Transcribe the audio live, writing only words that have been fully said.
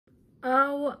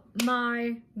Oh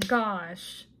my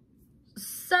gosh.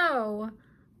 So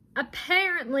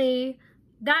apparently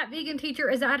that vegan teacher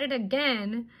is at it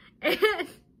again, and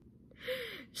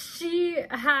she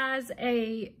has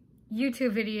a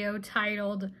YouTube video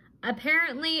titled,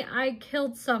 "Apparently I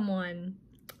Killed Someone."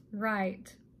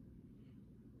 Right.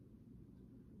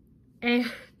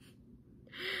 And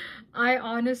I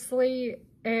honestly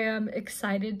am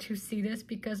excited to see this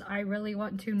because I really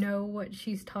want to know what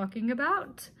she's talking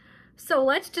about. So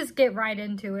let's just get right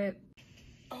into it.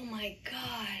 Oh my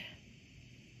God.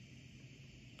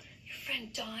 Your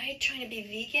friend died trying to be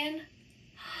vegan?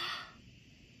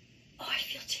 Oh, I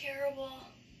feel terrible.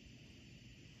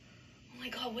 Oh my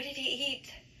God, what did he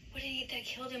eat? What did he eat that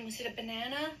killed him? Was it a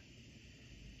banana?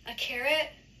 A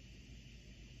carrot?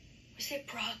 Was it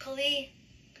broccoli?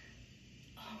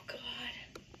 Oh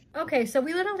God. Okay, so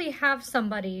we literally have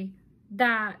somebody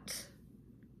that,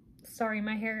 sorry,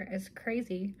 my hair is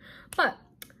crazy, but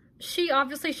she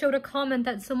obviously showed a comment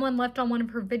that someone left on one of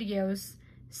her videos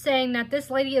saying that this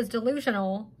lady is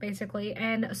delusional, basically,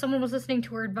 and someone was listening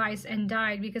to her advice and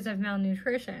died because of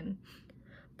malnutrition.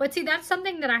 But see, that's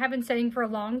something that I have been saying for a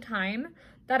long time,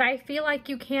 that I feel like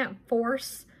you can't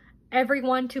force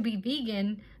everyone to be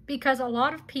vegan because a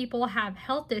lot of people have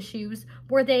health issues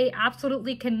where they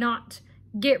absolutely cannot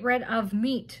get rid of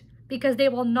meat because they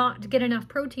will not get enough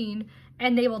protein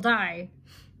and they will die.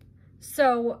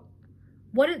 So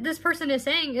what this person is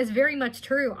saying is very much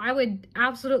true. I would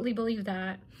absolutely believe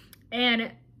that.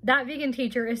 And that vegan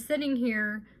teacher is sitting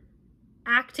here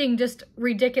acting just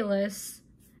ridiculous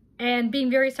and being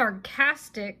very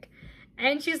sarcastic.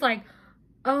 And she's like,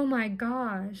 oh my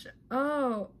gosh,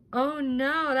 oh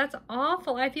no, that's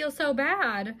awful. I feel so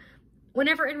bad.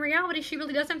 Whenever in reality, she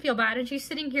really doesn't feel bad. And she's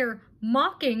sitting here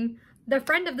mocking the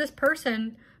friend of this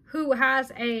person who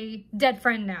has a dead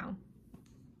friend now.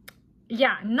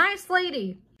 Yeah, nice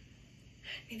lady.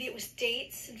 Maybe it was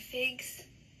dates and figs.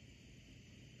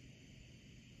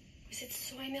 Was it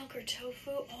soy milk or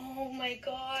tofu? Oh my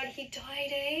God, he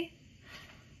died, eh?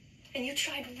 And you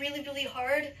tried really, really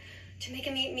hard to make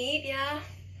him eat meat, yeah?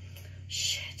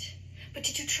 Shit. But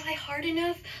did you try hard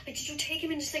enough? Like, did you take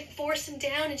him and just, like, force him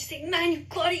down and just say, man, you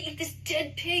gotta eat this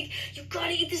dead pig. You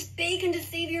gotta eat this bacon to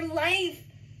save your life.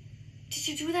 Did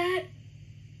you do that?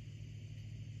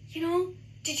 You know?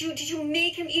 Did you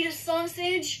make him eat a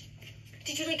sausage?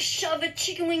 Did you, like, shove a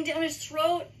chicken wing down his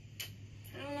throat?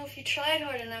 I don't know if you tried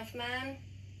hard enough, man.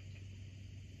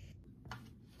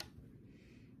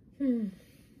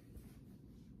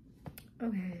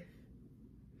 Okay.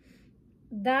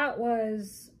 That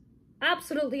was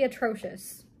absolutely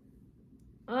atrocious.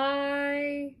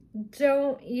 I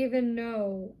don't even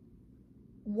know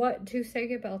what to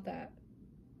say about that.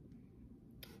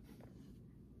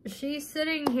 She's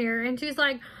sitting here and she's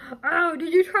like, oh,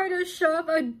 did you try to shove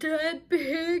a dead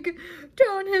pig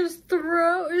down his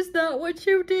throat? Is that what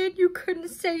you did? You couldn't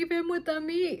save him with the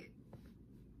meat.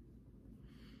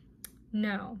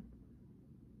 No.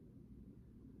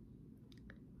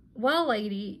 Well,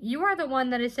 lady, you are the one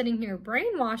that is sitting here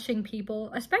brainwashing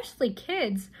people, especially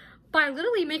kids, by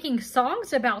literally making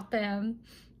songs about them.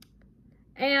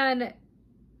 And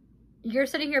you're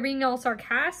sitting here being all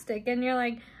sarcastic and you're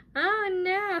like, oh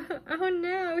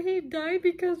no, he died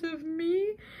because of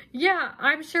me. Yeah,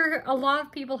 I'm sure a lot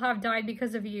of people have died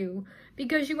because of you.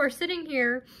 Because you are sitting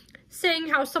here saying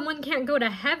how someone can't go to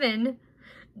heaven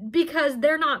because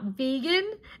they're not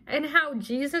vegan and how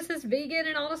Jesus is vegan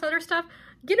and all this other stuff.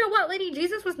 You know what, lady?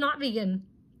 Jesus was not vegan.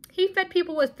 He fed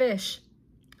people with fish.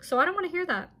 So I don't want to hear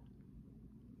that.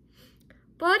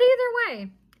 But either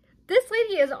way, this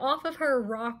lady is off of her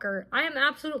rocker. I am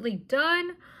absolutely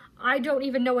done. I don't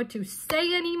even know what to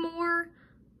say anymore.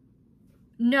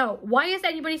 No, why is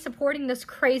anybody supporting this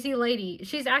crazy lady?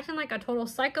 She's acting like a total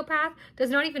psychopath, does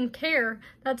not even care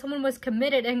that someone was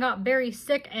committed and got very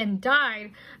sick and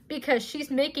died because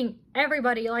she's making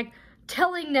everybody, like,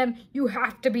 telling them you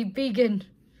have to be vegan.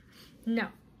 No.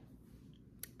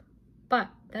 But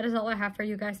that is all I have for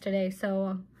you guys today,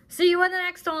 so see you in the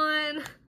next one.